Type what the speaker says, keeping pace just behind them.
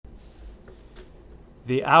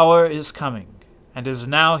The hour is coming, and is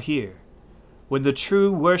now here, when the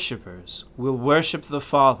true worshippers will worship the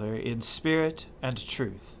Father in spirit and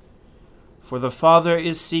truth, for the Father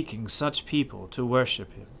is seeking such people to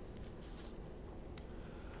worship him.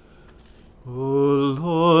 O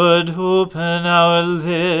Lord, open our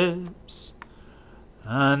lips,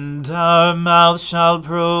 and our mouth shall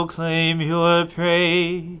proclaim your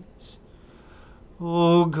praise.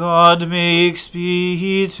 O God, make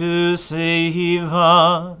speed to save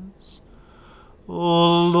us.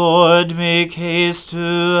 O Lord, make haste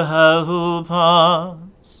to help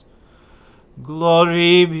us.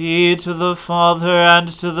 Glory be to the Father, and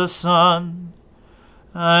to the Son,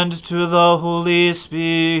 and to the Holy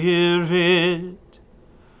Spirit,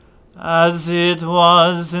 as it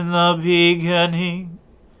was in the beginning,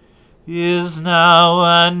 is now,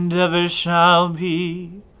 and ever shall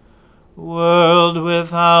be, world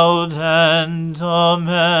without end.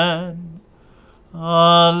 Amen.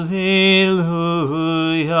 Alleluia.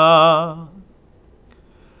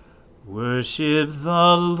 Worship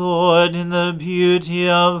the Lord in the beauty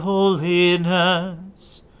of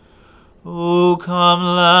holiness. O come,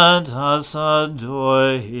 let us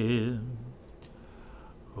adore him.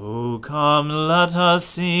 O come, let us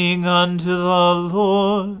sing unto the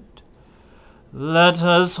Lord. Let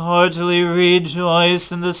us heartily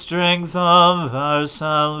rejoice in the strength of our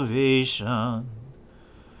salvation.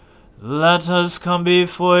 Let us come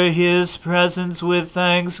before his presence with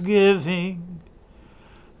thanksgiving,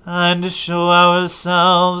 and show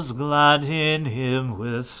ourselves glad in him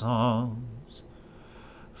with songs.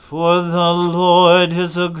 For the Lord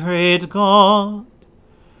is a great God,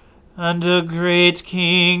 and a great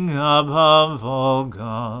King above all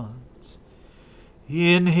gods.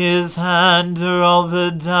 In his hand are all the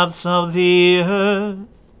depths of the earth,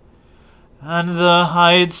 and the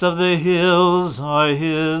heights of the hills are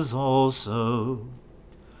his also.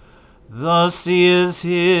 The sea is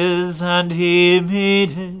his, and he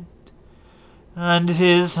made it, and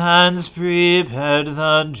his hands prepared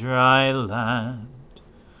the dry land.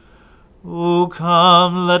 O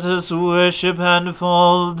come, let us worship and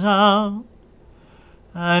fall down,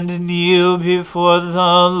 and kneel before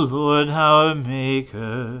the Lord our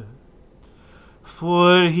Maker.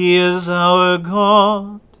 For he is our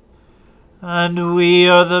God, and we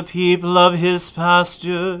are the people of his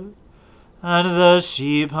pasture, and the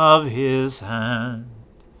sheep of his hand.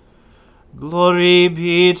 Glory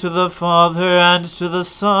be to the Father, and to the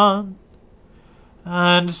Son,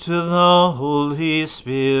 and to the Holy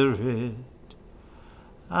Spirit,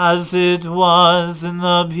 as it was in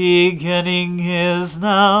the beginning, is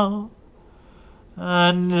now,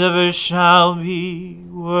 and ever shall be,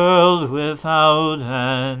 world without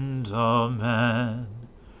end. Amen.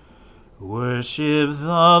 Worship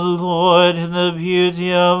the Lord in the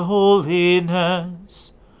beauty of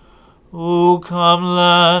holiness. O come,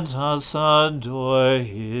 let us adore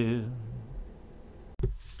him.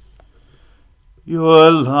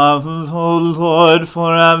 Your love, O Lord,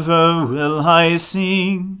 forever will I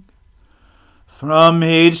sing. From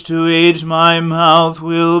age to age my mouth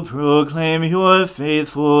will proclaim your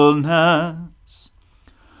faithfulness.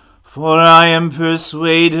 For I am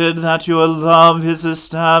persuaded that your love is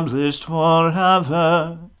established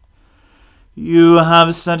forever. You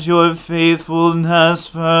have set your faithfulness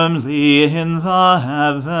firmly in the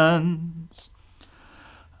heavens.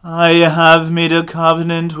 I have made a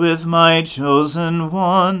covenant with my chosen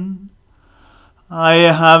one. I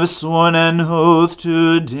have sworn an oath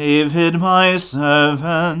to David my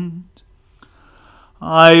servant.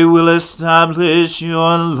 I will establish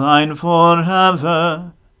your line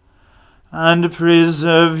forever, and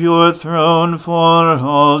preserve your throne for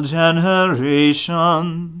all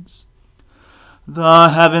generations. The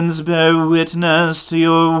heavens bear witness to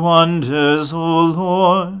your wonders, O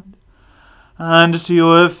Lord, and to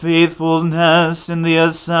your faithfulness in the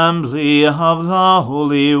assembly of the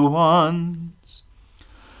holy ones.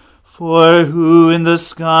 For who in the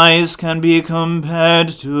skies can be compared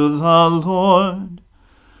to the Lord?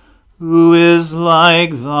 Who is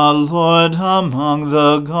like the Lord among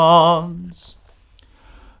the gods?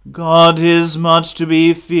 God is much to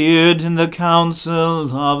be feared in the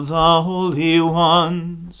council of the holy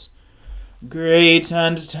ones, great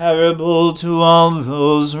and terrible to all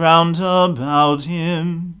those round about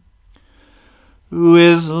him. Who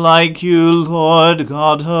is like you, Lord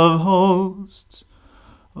God of hosts?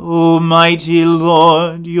 O mighty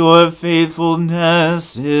Lord, your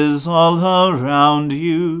faithfulness is all around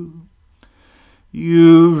you.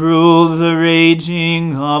 You rule the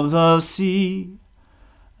raging of the sea,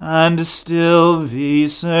 and still the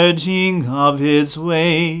surging of its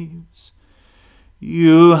waves.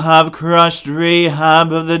 You have crushed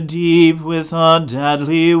Rahab of the deep with a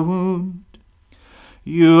deadly wound.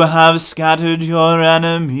 You have scattered your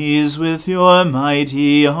enemies with your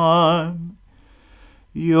mighty arm.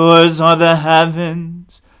 Yours are the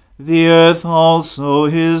heavens, the earth also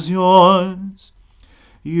is yours.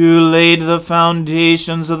 You laid the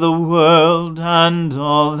foundations of the world and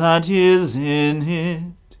all that is in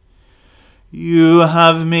it. You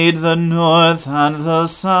have made the north and the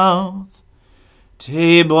south.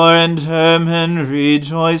 Tabor and Hermon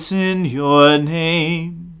rejoice in your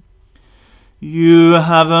name. You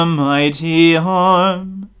have a mighty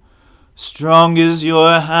arm. Strong is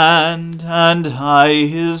your hand, and high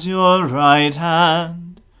is your right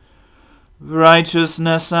hand.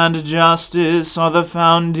 Righteousness and justice are the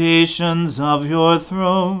foundations of your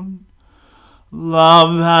throne.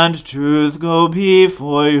 Love and truth go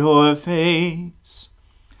before your face.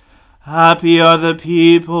 Happy are the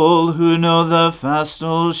people who know the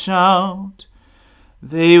festal shout.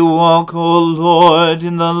 They walk, O Lord,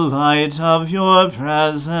 in the light of your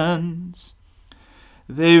presence.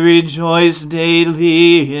 They rejoice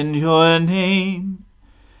daily in your name.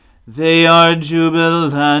 They are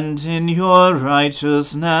jubilant in your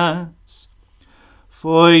righteousness.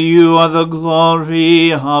 For you are the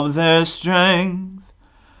glory of their strength,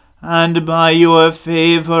 and by your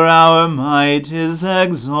favor our might is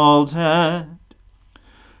exalted.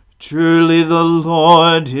 Truly the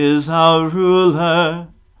Lord is our ruler.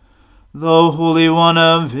 The Holy One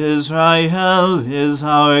of Israel is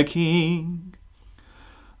our King.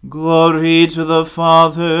 Glory to the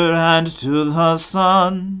Father, and to the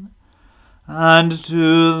Son, and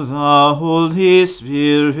to the Holy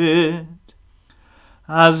Spirit,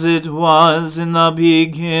 as it was in the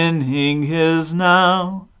beginning, is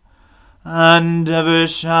now, and ever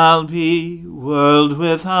shall be, world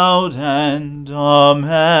without end.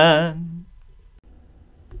 Amen.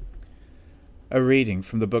 A reading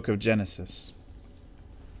from the book of Genesis.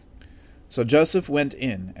 So Joseph went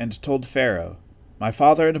in and told Pharaoh, My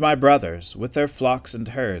father and my brothers, with their flocks and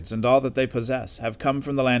herds and all that they possess, have come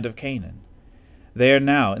from the land of Canaan. They are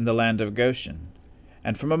now in the land of Goshen.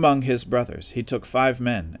 And from among his brothers he took 5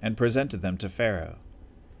 men, and presented them to Pharaoh.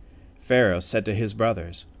 Pharaoh said to his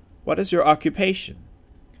brothers, What is your occupation?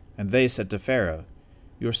 And they said to Pharaoh,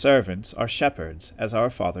 Your servants are shepherds, as our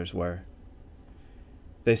fathers were.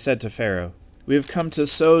 They said to Pharaoh, We have come to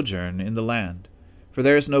sojourn in the land, for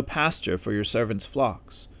there is no pasture for your servants'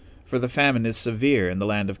 flocks, for the famine is severe in the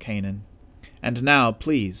land of Canaan. And now,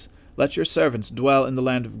 please, let your servants dwell in the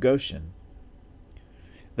land of Goshen.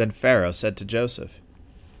 Then Pharaoh said to Joseph,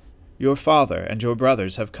 Your father and your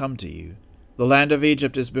brothers have come to you. The land of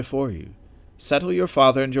Egypt is before you. Settle your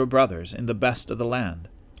father and your brothers in the best of the land.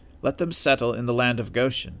 Let them settle in the land of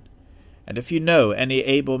Goshen. And if you know any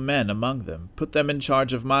able men among them, put them in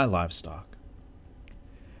charge of my livestock.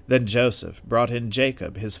 Then Joseph brought in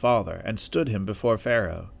Jacob his father, and stood him before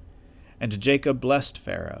Pharaoh. And Jacob blessed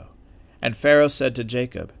Pharaoh. And Pharaoh said to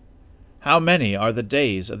Jacob, How many are the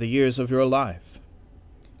days of the years of your life?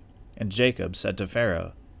 And Jacob said to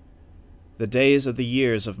Pharaoh, The days of the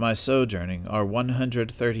years of my sojourning are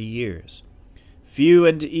 130 years. Few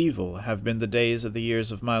and evil have been the days of the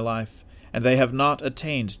years of my life, and they have not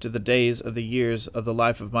attained to the days of the years of the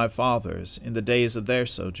life of my fathers in the days of their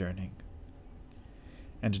sojourning.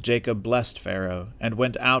 And Jacob blessed Pharaoh, and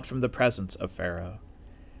went out from the presence of Pharaoh.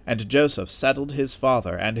 And Joseph settled his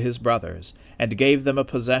father and his brothers, and gave them a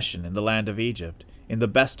possession in the land of Egypt, in the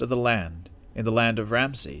best of the land, in the land of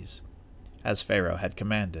Ramses, as Pharaoh had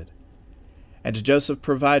commanded. And Joseph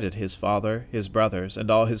provided his father, his brothers,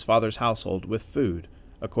 and all his father's household with food,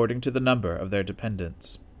 according to the number of their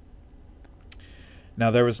dependents.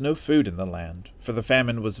 Now there was no food in the land, for the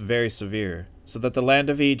famine was very severe, so that the land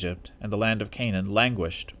of Egypt and the land of Canaan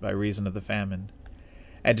languished by reason of the famine.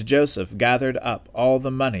 And Joseph gathered up all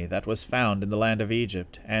the money that was found in the land of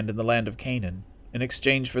Egypt and in the land of Canaan, in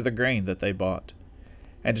exchange for the grain that they bought.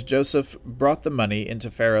 And Joseph brought the money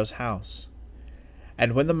into Pharaoh's house.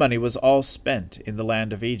 And when the money was all spent in the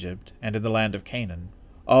land of Egypt and in the land of Canaan,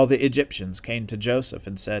 all the Egyptians came to Joseph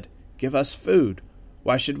and said, Give us food.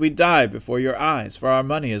 Why should we die before your eyes? For our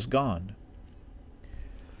money is gone.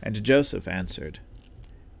 And Joseph answered,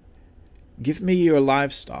 Give me your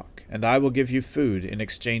livestock, and I will give you food in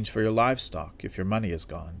exchange for your livestock, if your money is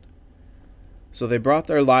gone. So they brought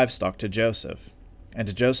their livestock to Joseph,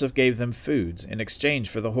 and Joseph gave them foods in exchange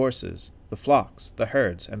for the horses, the flocks, the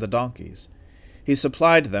herds, and the donkeys. He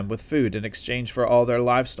supplied them with food in exchange for all their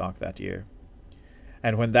livestock that year.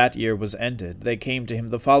 And when that year was ended, they came to him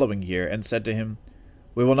the following year, and said to him,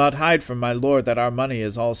 We will not hide from my lord that our money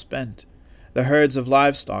is all spent. The herds of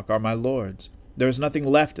livestock are my lord's, There is nothing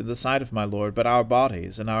left in the sight of my lord but our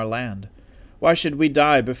bodies and our land. Why should we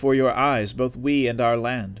die before your eyes, both we and our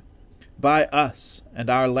land? Buy us and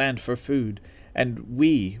our land for food, and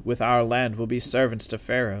we with our land will be servants to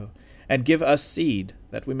Pharaoh, and give us seed,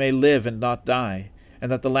 that we may live and not die,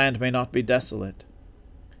 and that the land may not be desolate.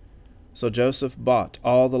 So Joseph bought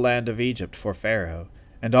all the land of Egypt for Pharaoh,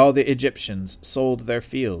 and all the Egyptians sold their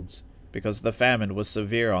fields, because the famine was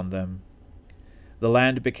severe on them. The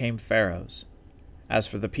land became Pharaoh's. As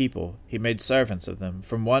for the people, he made servants of them,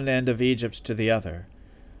 from one end of Egypt to the other.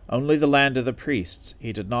 Only the land of the priests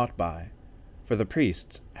he did not buy, for the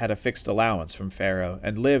priests had a fixed allowance from Pharaoh,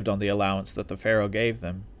 and lived on the allowance that the Pharaoh gave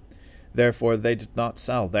them. Therefore they did not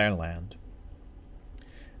sell their land.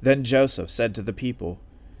 Then Joseph said to the people,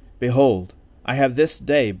 Behold, I have this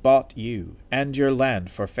day bought you and your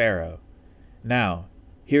land for Pharaoh. Now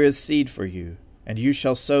here is seed for you, and you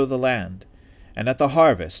shall sow the land, and at the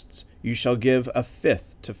harvests you shall give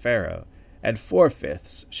 1/5 to Pharaoh, and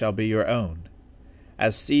 4/5 shall be your own,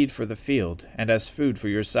 as seed for the field, and as food for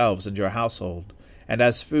yourselves and your household, and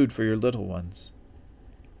as food for your little ones.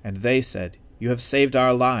 And they said, You have saved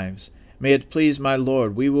our lives. May it please my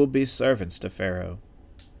lord, we will be servants to Pharaoh.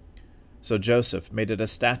 So Joseph made it a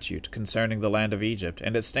statute concerning the land of Egypt,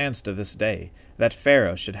 and it stands to this day, that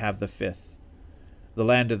Pharaoh should have the 5th. The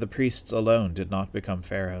land of the priests alone did not become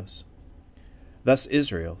Pharaoh's. Thus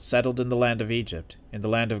Israel settled in the land of Egypt, in the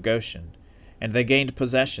land of Goshen, and they gained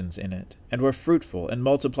possessions in it, and were fruitful, and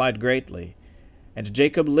multiplied greatly. And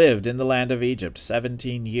Jacob lived in the land of Egypt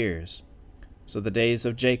 17 years. So the days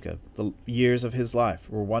of Jacob, the years of his life,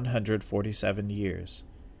 were 147 years.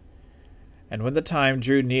 And when the time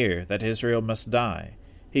drew near that Israel must die,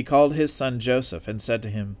 he called his son Joseph, and said to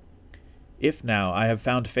him, If now I have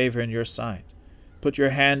found favor in your sight, put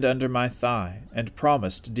your hand under my thigh, and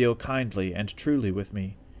promise to deal kindly and truly with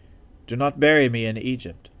me. Do not bury me in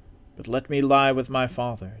Egypt, but let me lie with my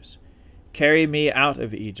fathers. Carry me out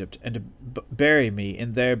of Egypt, and bury me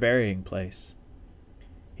in their burying place.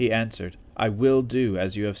 He answered, I will do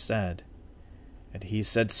as you have said. And he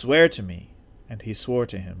said, Swear to me. And he swore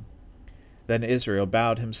to him. Then Israel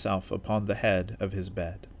bowed himself upon the head of his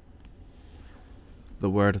bed. The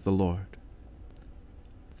word of the Lord.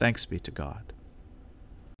 Thanks be to God.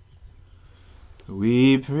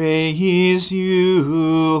 We praise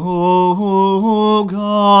you, O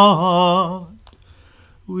God.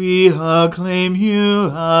 We acclaim you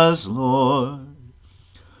as Lord.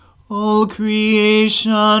 All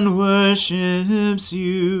creation worships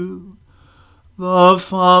you, the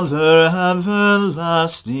Father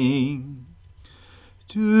everlasting.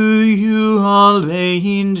 To you all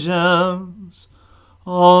angels,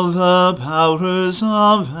 all the powers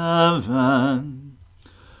of heaven,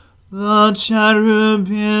 the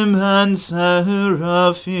cherubim and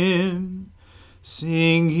seraphim,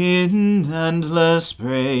 sing in endless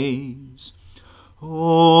praise.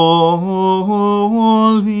 Holy,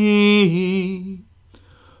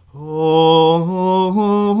 holy,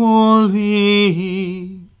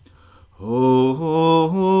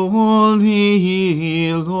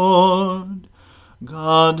 holy Lord,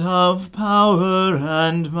 God of power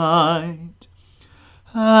and might.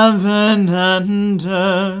 Heaven and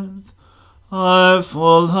earth are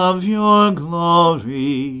full of your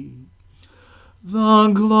glory. The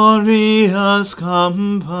glorious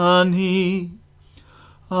company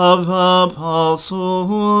of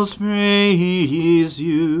apostles praise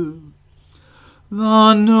you.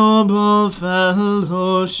 The noble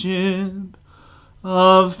fellowship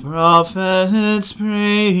of prophets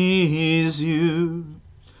praise you.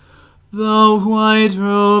 The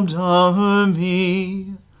white-robed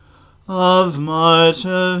army of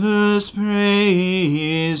martyrs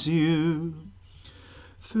praise you.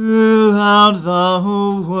 Throughout the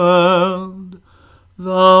world,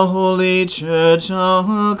 the Holy Church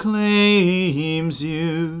acclaims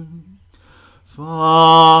you.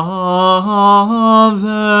 Father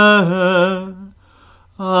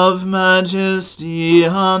of majesty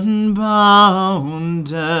unbounded,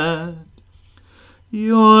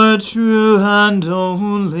 your true and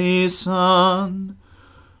only Son,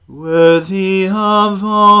 worthy of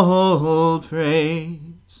all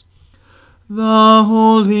praise, the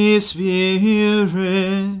Holy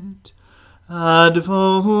Spirit,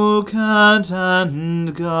 advocate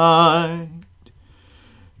and guide.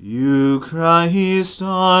 You, Christ,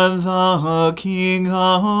 are the King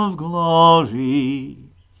of glory,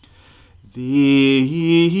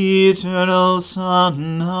 the eternal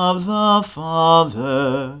Son of the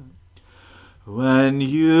Father. When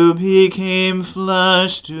you became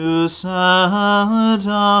flesh to set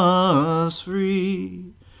us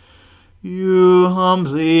free, You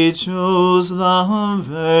humbly chose the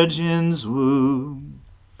Virgin's womb.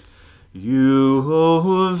 You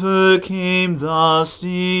overcame the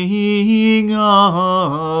sting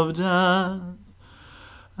of death,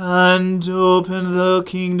 and opened the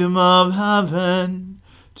kingdom of heaven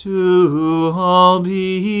to all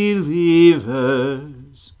believers.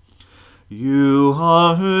 You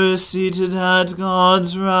are seated at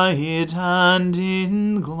God's right hand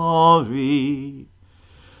in glory.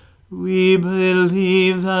 We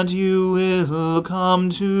believe that you will come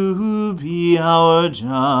to be our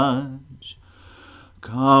judge.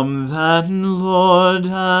 Come then, Lord,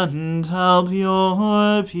 and help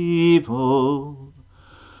your people,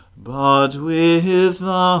 but with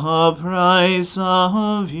the price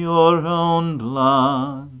of your own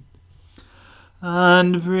blood,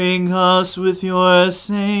 and bring us with your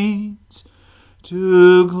saints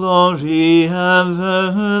to glory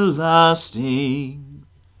everlasting.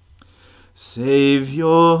 Save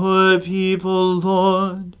your people,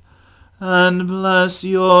 Lord, and bless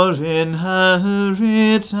your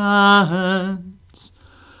inheritance.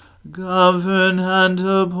 Govern and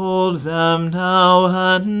uphold them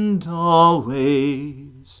now and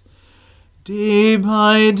always. Day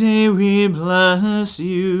by day we bless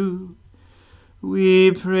you. We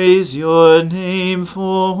praise your name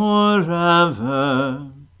forever.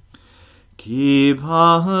 Keep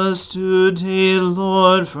us today,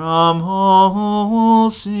 Lord, from all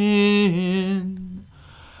sin.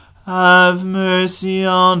 Have mercy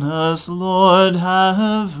on us, Lord,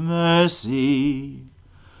 have mercy.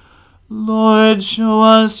 Lord, show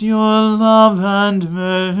us your love and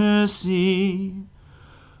mercy,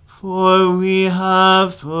 for we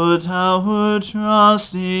have put our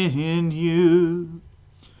trust in you.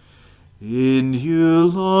 In you,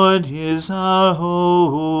 Lord, is our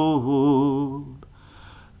hope.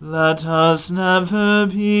 Let us never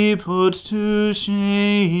be put to shame.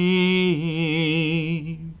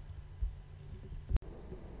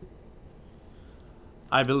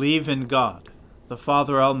 I believe in God, the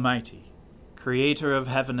Father Almighty, creator of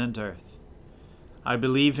heaven and earth. I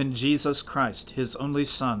believe in Jesus Christ, his only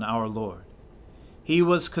Son, our Lord. He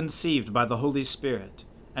was conceived by the Holy Spirit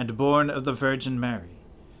and born of the Virgin Mary.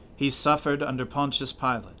 He suffered under Pontius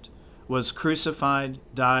Pilate, was crucified,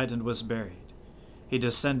 died, and was buried. He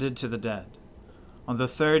descended to the dead. On the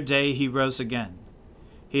third day he rose again.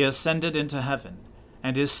 He ascended into heaven,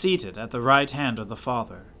 and is seated at the right hand of the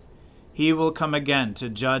Father. He will come again to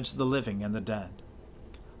judge the living and the dead.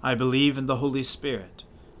 I believe in the Holy Spirit,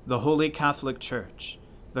 the Holy Catholic Church,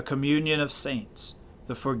 the communion of saints,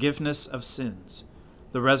 the forgiveness of sins,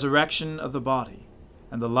 the resurrection of the body,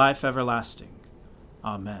 and the life everlasting.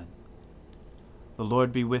 Amen. The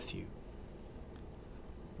Lord be with you.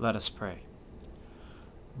 Let us pray.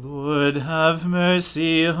 Lord, have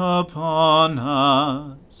mercy upon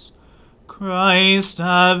us. Christ,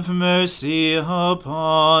 have mercy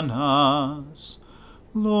upon us.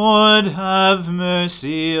 Lord, have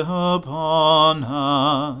mercy upon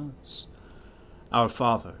us. Our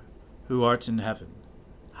Father, who art in heaven,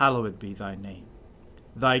 hallowed be thy name.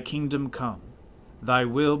 Thy kingdom come, thy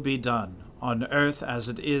will be done, on earth as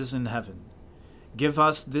it is in heaven. Give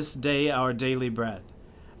us this day our daily bread,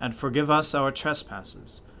 and forgive us our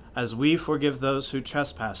trespasses, as we forgive those who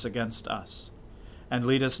trespass against us. And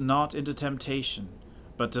lead us not into temptation,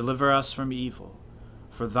 but deliver us from evil.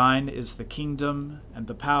 For thine is the kingdom, and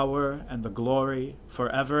the power, and the glory,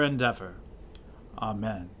 forever and ever.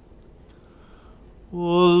 Amen.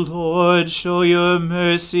 O Lord, show your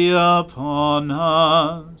mercy upon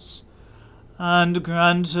us, and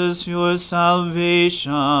grant us your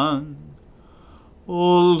salvation.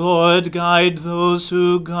 O Lord, guide those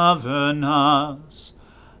who govern us,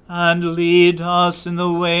 and lead us in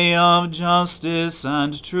the way of justice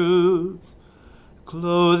and truth.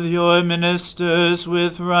 Clothe your ministers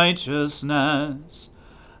with righteousness,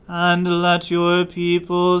 and let your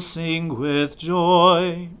people sing with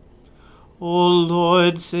joy. O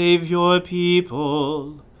Lord, save your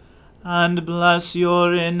people, and bless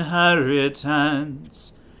your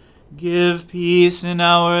inheritance. Give peace in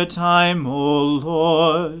our time, O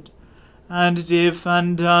Lord, and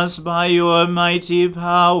defend us by your mighty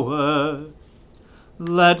power.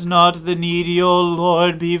 Let not the needy, O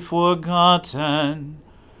Lord, be forgotten,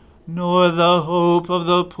 nor the hope of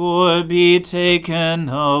the poor be taken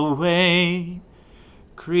away.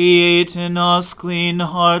 Create in us clean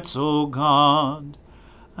hearts, O God,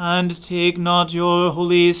 and take not your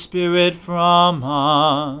Holy Spirit from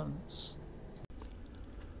us.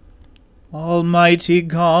 Almighty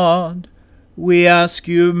God, we ask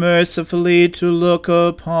you mercifully to look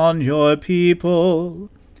upon your people,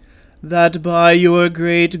 that by your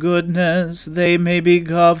great goodness they may be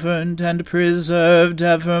governed and preserved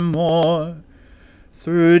evermore.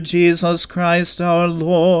 Through Jesus Christ our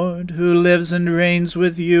Lord, who lives and reigns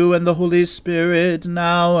with you and the Holy Spirit,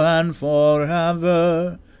 now and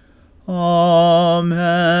forever. Amen.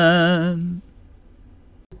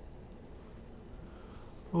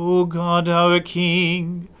 O God, our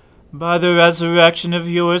King, by the resurrection of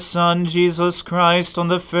your Son, Jesus Christ, on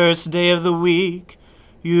the first day of the week,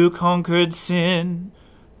 you conquered sin,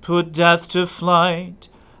 put death to flight,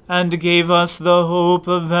 and gave us the hope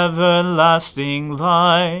of everlasting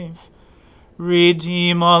life.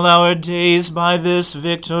 Redeem all our days by this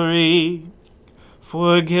victory.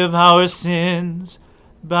 Forgive our sins,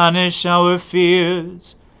 banish our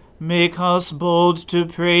fears, make us bold to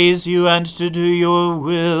praise you and to do your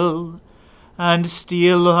will, and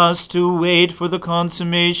steel us to wait for the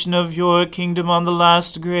consummation of your kingdom on the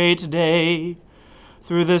last great day,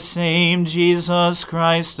 through the same Jesus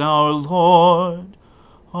Christ our Lord.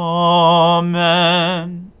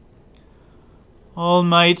 Amen.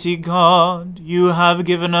 Almighty God, you have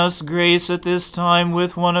given us grace at this time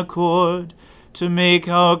with one accord to make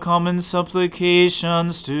our common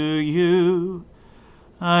supplications to you.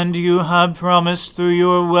 And you have promised through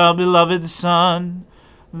your well-beloved Son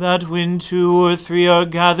that when 2 or 3 are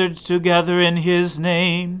gathered together in his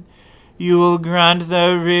name, you will grant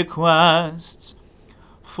their requests.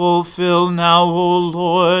 Fulfill now, O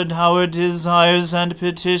Lord, our desires and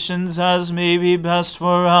petitions as may be best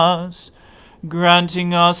for us,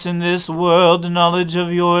 granting us in this world knowledge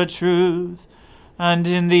of your truth, and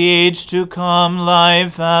in the age to come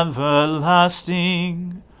life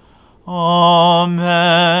everlasting.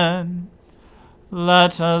 Amen.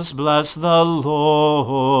 Let us bless the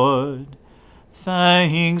Lord.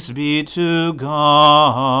 Thanks be to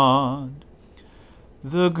God.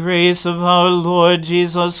 The grace of our Lord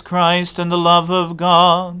Jesus Christ and the love of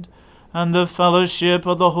God and the fellowship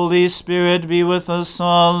of the Holy Spirit be with us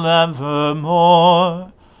all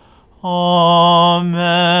evermore. Amen.